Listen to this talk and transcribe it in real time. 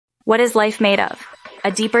What is life made of?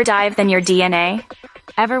 A deeper dive than your DNA?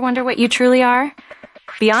 Ever wonder what you truly are?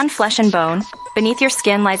 Beyond flesh and bone, beneath your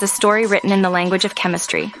skin lies a story written in the language of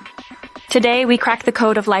chemistry. Today, we crack the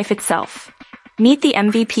code of life itself. Meet the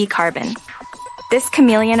MVP carbon. This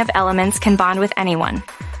chameleon of elements can bond with anyone,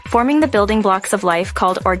 forming the building blocks of life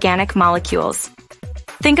called organic molecules.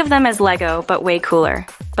 Think of them as Lego, but way cooler.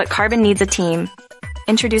 But carbon needs a team.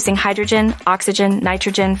 Introducing hydrogen, oxygen,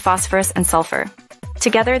 nitrogen, phosphorus, and sulfur.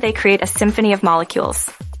 Together, they create a symphony of molecules.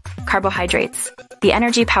 Carbohydrates, the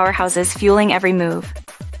energy powerhouses fueling every move.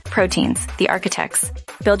 Proteins, the architects,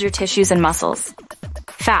 build your tissues and muscles.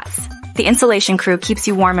 Fats, the insulation crew keeps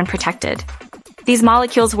you warm and protected. These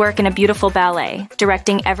molecules work in a beautiful ballet,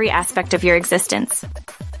 directing every aspect of your existence.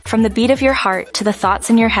 From the beat of your heart to the thoughts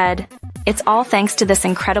in your head, it's all thanks to this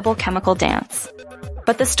incredible chemical dance.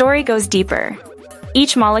 But the story goes deeper.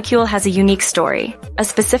 Each molecule has a unique story, a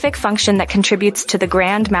specific function that contributes to the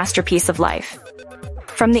grand masterpiece of life.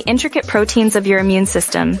 From the intricate proteins of your immune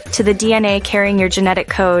system to the DNA carrying your genetic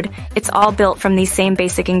code, it's all built from these same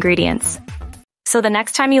basic ingredients. So the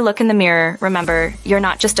next time you look in the mirror, remember, you're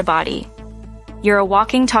not just a body. You're a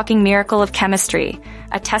walking, talking miracle of chemistry,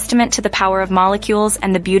 a testament to the power of molecules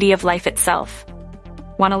and the beauty of life itself.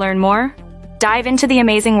 Want to learn more? Dive into the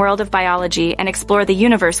amazing world of biology and explore the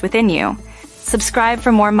universe within you. Subscribe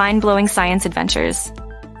for more mind-blowing science adventures.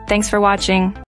 Thanks for watching.